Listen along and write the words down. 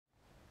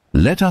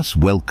Let us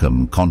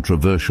welcome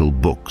controversial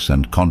books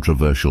and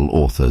controversial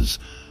authors,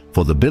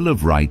 for the Bill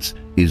of Rights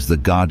is the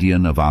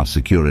guardian of our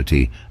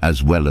security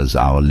as well as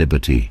our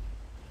liberty.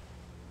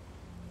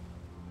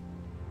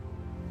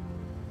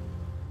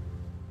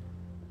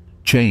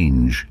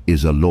 Change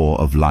is a law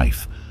of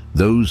life.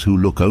 Those who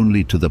look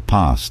only to the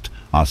past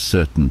are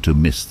certain to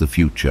miss the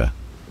future.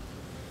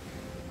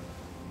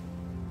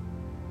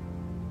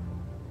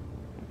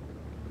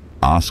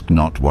 Ask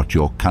not what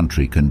your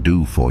country can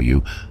do for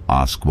you,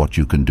 ask what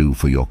you can do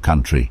for your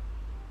country.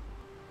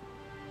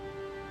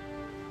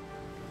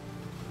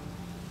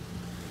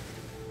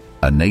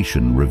 A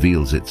nation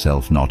reveals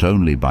itself not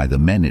only by the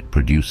men it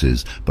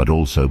produces, but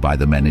also by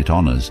the men it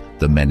honors,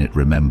 the men it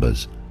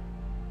remembers.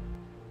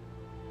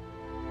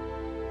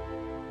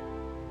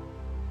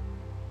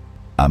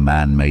 A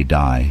man may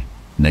die,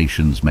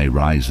 nations may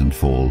rise and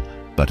fall,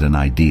 but an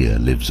idea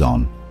lives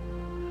on.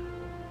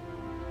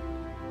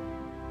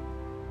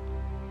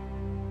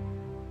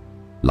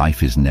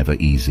 Life is never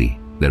easy.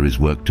 There is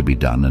work to be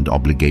done and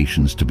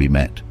obligations to be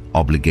met,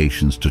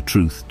 obligations to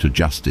truth, to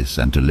justice,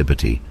 and to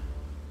liberty.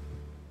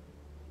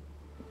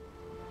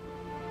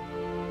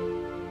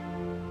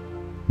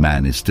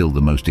 Man is still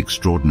the most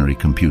extraordinary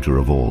computer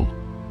of all.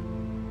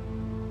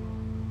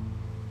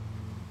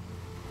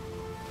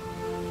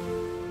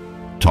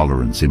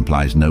 Tolerance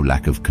implies no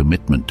lack of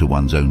commitment to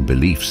one's own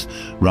beliefs.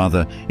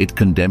 Rather, it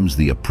condemns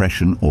the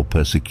oppression or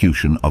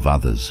persecution of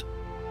others.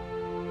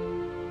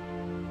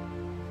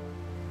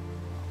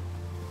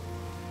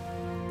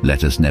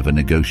 Let us never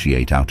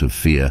negotiate out of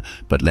fear,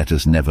 but let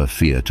us never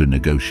fear to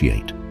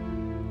negotiate.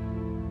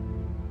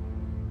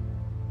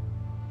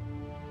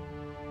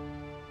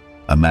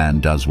 A man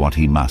does what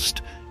he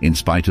must, in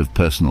spite of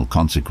personal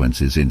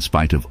consequences, in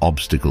spite of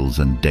obstacles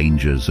and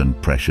dangers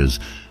and pressures,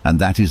 and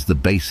that is the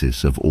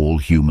basis of all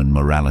human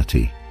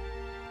morality.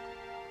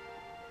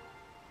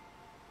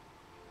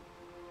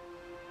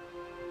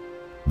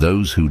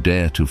 Those who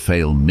dare to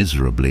fail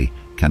miserably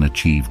can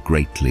achieve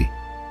greatly.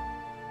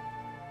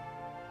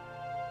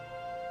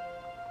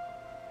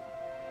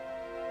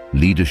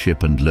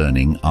 Leadership and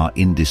learning are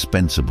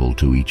indispensable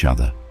to each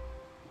other.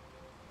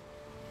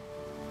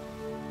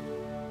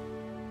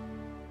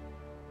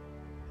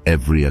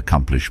 Every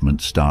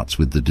accomplishment starts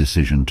with the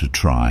decision to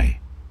try.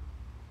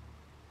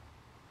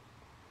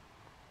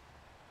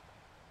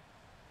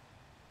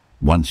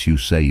 Once you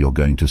say you're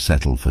going to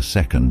settle for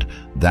second,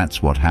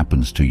 that's what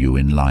happens to you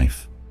in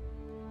life.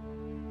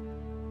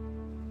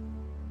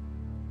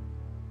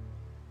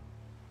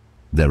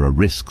 There are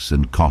risks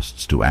and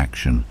costs to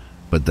action,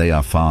 but they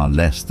are far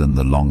less than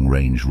the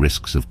long-range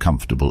risks of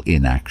comfortable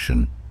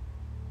inaction.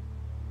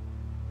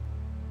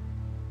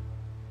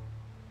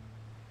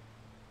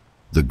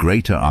 The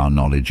greater our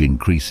knowledge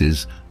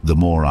increases, the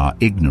more our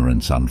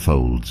ignorance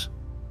unfolds.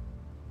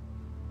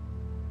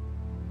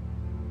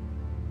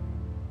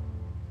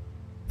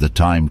 The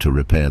time to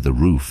repair the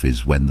roof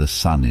is when the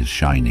sun is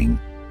shining.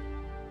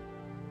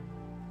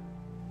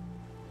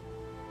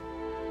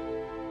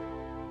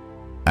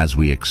 As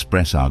we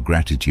express our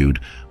gratitude,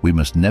 we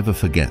must never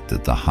forget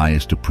that the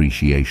highest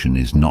appreciation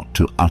is not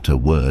to utter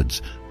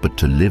words, but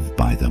to live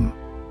by them.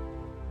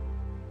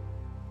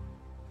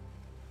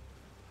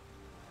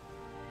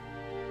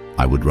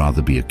 I would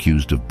rather be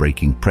accused of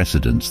breaking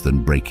precedents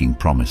than breaking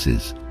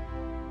promises.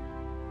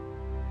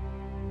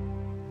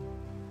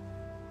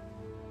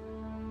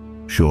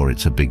 Sure,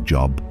 it's a big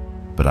job,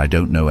 but I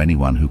don't know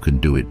anyone who can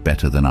do it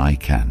better than I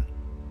can.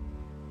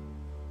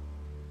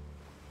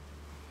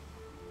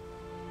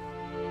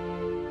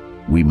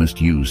 We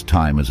must use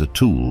time as a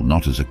tool,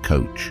 not as a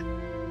coach.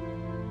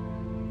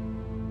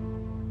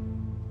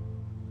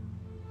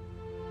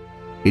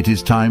 It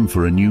is time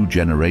for a new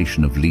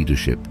generation of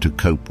leadership to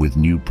cope with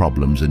new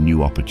problems and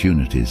new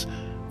opportunities,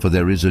 for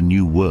there is a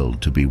new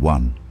world to be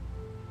won.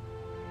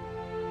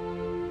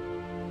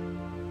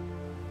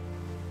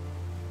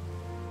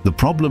 The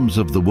problems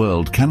of the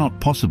world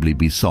cannot possibly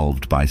be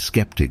solved by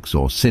skeptics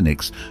or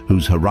cynics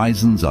whose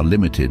horizons are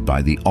limited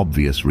by the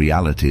obvious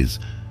realities.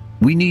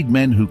 We need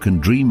men who can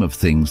dream of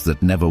things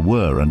that never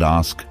were and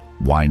ask,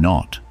 why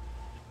not?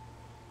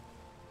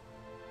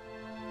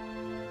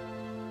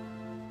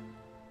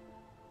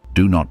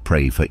 Do not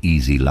pray for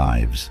easy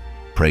lives.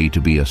 Pray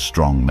to be a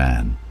strong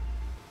man.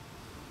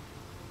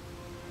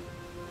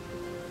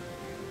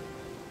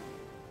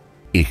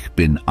 Ich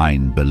bin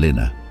ein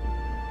Berliner.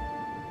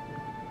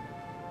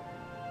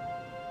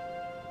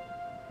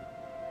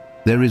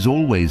 There is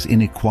always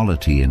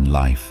inequality in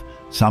life.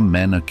 Some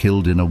men are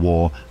killed in a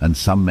war, and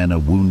some men are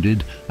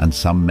wounded, and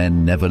some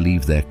men never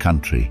leave their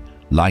country.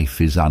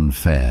 Life is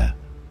unfair.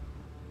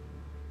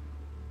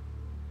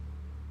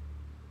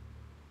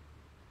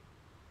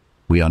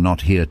 We are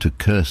not here to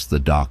curse the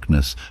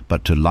darkness,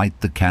 but to light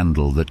the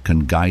candle that can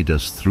guide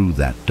us through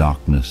that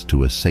darkness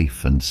to a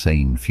safe and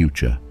sane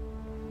future.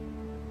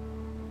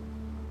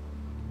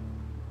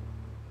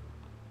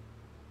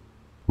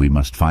 We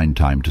must find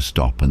time to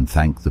stop and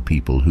thank the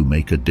people who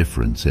make a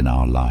difference in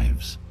our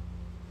lives.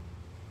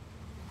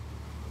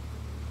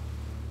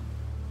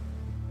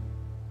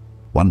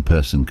 One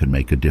person can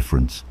make a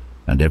difference,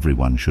 and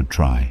everyone should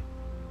try.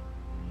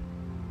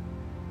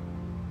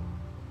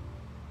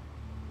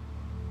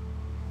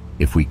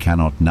 If we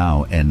cannot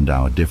now end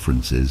our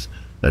differences,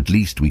 at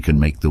least we can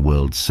make the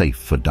world safe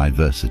for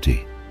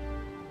diversity.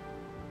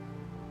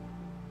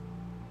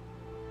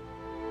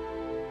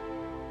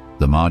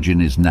 The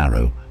margin is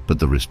narrow, but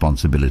the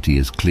responsibility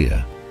is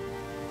clear.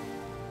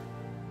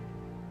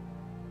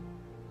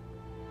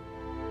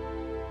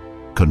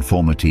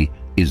 Conformity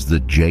is the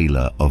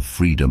jailer of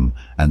freedom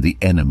and the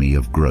enemy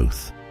of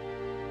growth.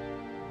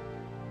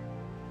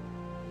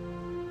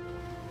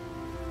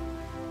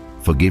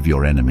 Forgive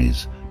your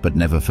enemies, but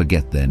never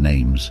forget their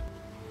names.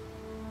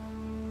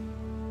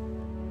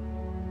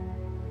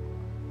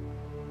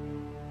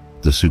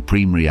 The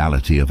supreme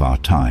reality of our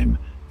time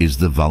is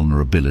the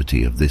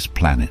vulnerability of this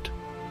planet.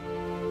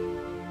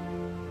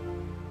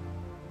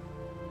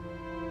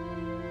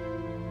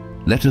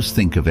 Let us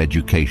think of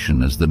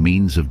education as the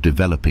means of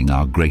developing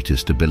our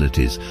greatest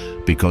abilities,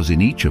 because in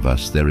each of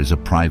us there is a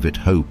private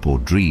hope or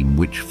dream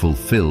which,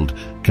 fulfilled,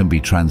 can be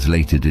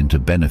translated into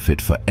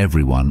benefit for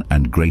everyone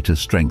and greater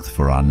strength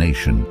for our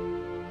nation.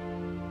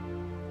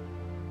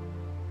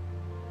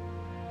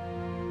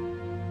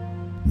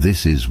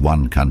 This is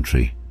one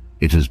country.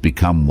 It has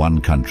become one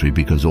country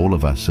because all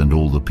of us and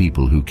all the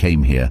people who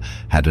came here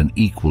had an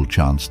equal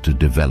chance to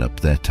develop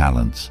their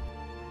talents.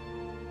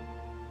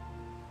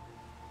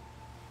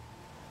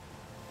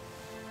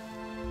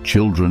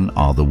 Children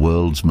are the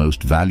world's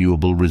most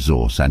valuable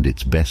resource and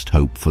its best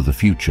hope for the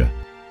future.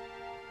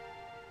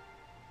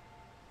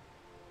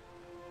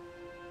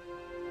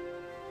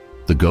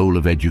 The goal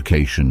of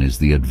education is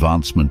the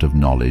advancement of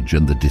knowledge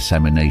and the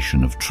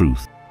dissemination of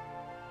truth.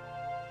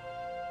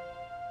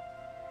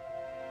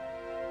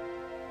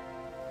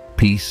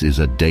 Peace is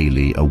a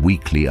daily, a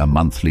weekly, a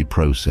monthly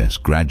process,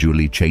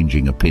 gradually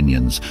changing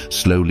opinions,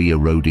 slowly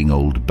eroding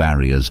old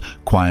barriers,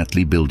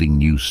 quietly building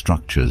new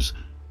structures.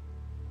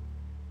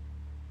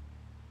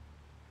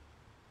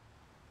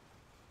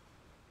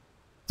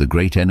 The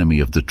great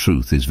enemy of the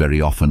truth is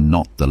very often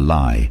not the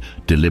lie,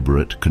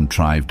 deliberate,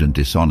 contrived and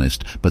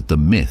dishonest, but the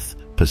myth,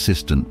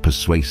 persistent,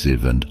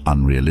 persuasive and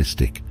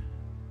unrealistic.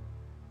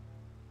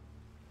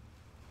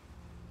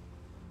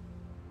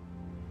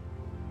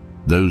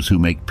 Those who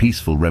make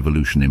peaceful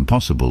revolution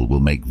impossible will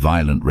make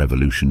violent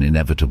revolution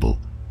inevitable.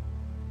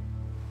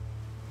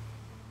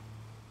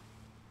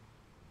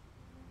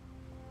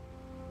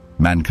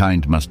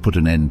 Mankind must put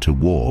an end to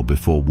war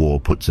before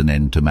war puts an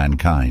end to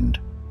mankind.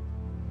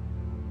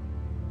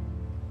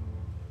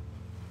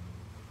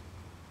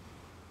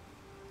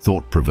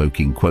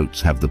 Thought-provoking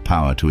quotes have the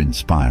power to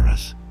inspire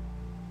us.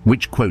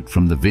 Which quote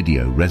from the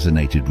video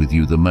resonated with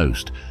you the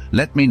most?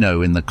 Let me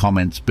know in the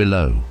comments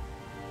below.